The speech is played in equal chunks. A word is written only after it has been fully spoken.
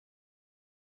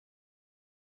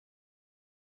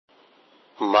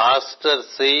Master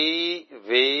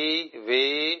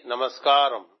CVV.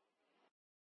 నమస్కారం.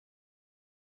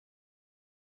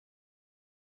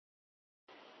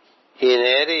 In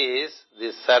Aries,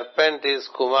 the serpent is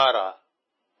Kumara.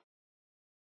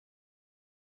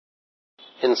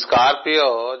 In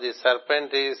Scorpio, the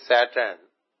serpent is Saturn.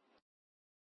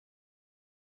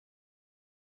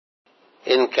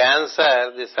 In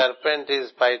Cancer, the serpent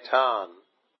is Python.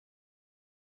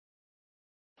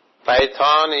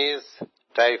 Python is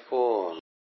Typhoon.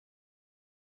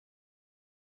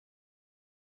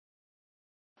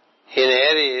 In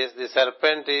Aries, the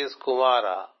serpent is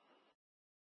Kumara.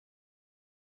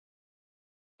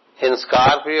 In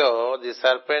Scorpio, the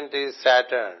serpent is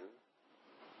Saturn.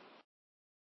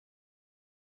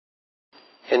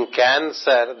 In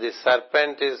Cancer, the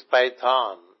serpent is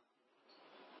Python.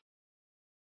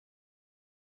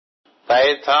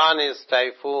 Python is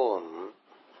Typhoon.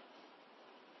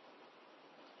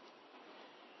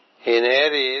 In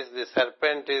Aries, the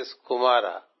serpent is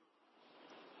Kumara.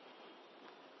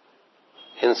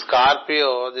 In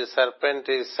Scorpio, the serpent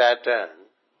is Saturn.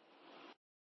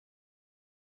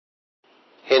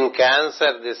 In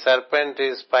Cancer, the serpent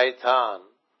is Python.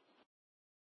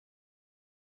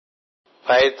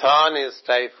 Python is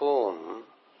Typhoon.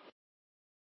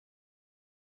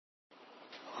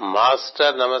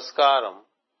 Master నమస్కారం.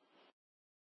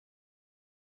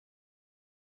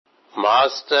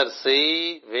 Master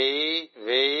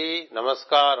CVV.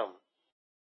 నమస్కారం.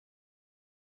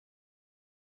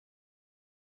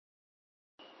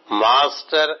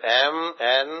 Master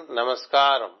ఎం.ఎన్.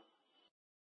 నమస్కారం.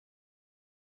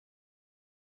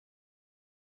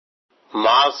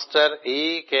 Master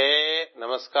ఈ.కే.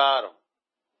 నమస్కారం.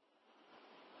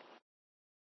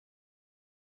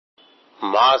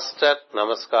 Master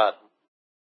నమస్కారం.